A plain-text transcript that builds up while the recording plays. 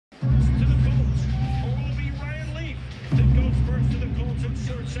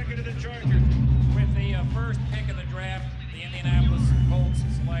second to the Chargers. With the first pick of the draft, the Indianapolis Colts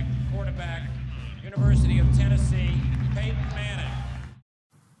select quarterback, University of Tennessee, Peyton Manning.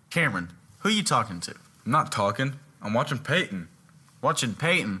 Cameron, who you talking to? I'm not talking. I'm watching Peyton. Watching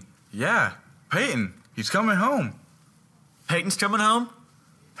Peyton. Yeah, Peyton. He's coming home. Peyton's coming home?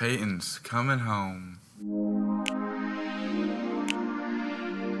 Peyton's coming home.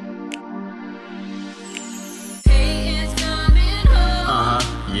 Peyton's coming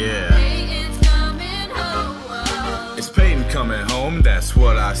home. Yeah. Peyton's coming home. It's Peyton coming home, that's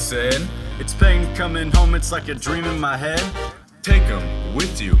what I said. It's Peyton coming home, it's like a dream in my head. Take him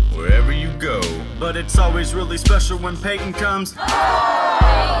with you wherever you go. But it's always really special when Peyton comes.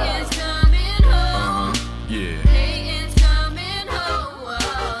 Peyton's coming home. Yeah. Peyton's coming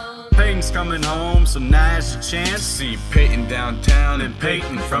home. Peyton's coming home, so now's your chance. See Peyton downtown and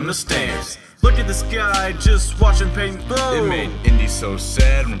Peyton from the stands. Look at this guy just watching Peyton throw. It made Indy so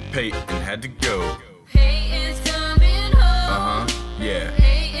sad when Peyton had to go. Peyton's coming home. Yeah.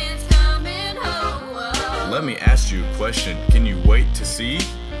 Peyton's coming home. Let me ask you a question. Can you wait to see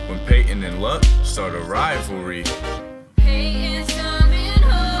when Peyton and Luck start a rivalry? Peyton's coming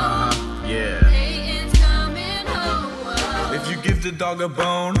home. Yeah. Peyton's coming home. If you give the dog a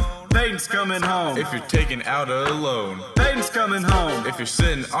bone, Peyton's coming home. if you're taken out alone, Peyton's coming home. if you're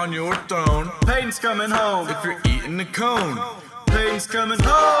sitting on your throne, Peyton's coming home. if you're eating a cone, Peyton's coming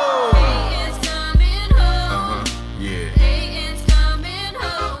home. Peyton's coming home. yeah. Peyton's coming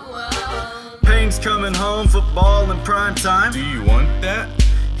home. Peyton's coming home, football in prime time. Do you want that?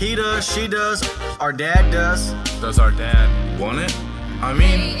 He does, she does, our dad does. Does our dad want it? I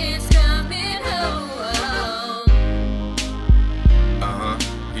mean, Peyton's coming home.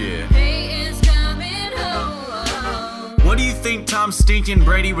 yeah. Peyton's coming home. What do you think Tom Stinkin'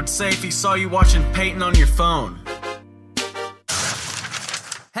 Brady would say if he saw you watching Peyton on your phone?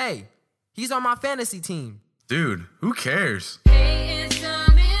 Hey, he's on my fantasy team. Dude, who cares?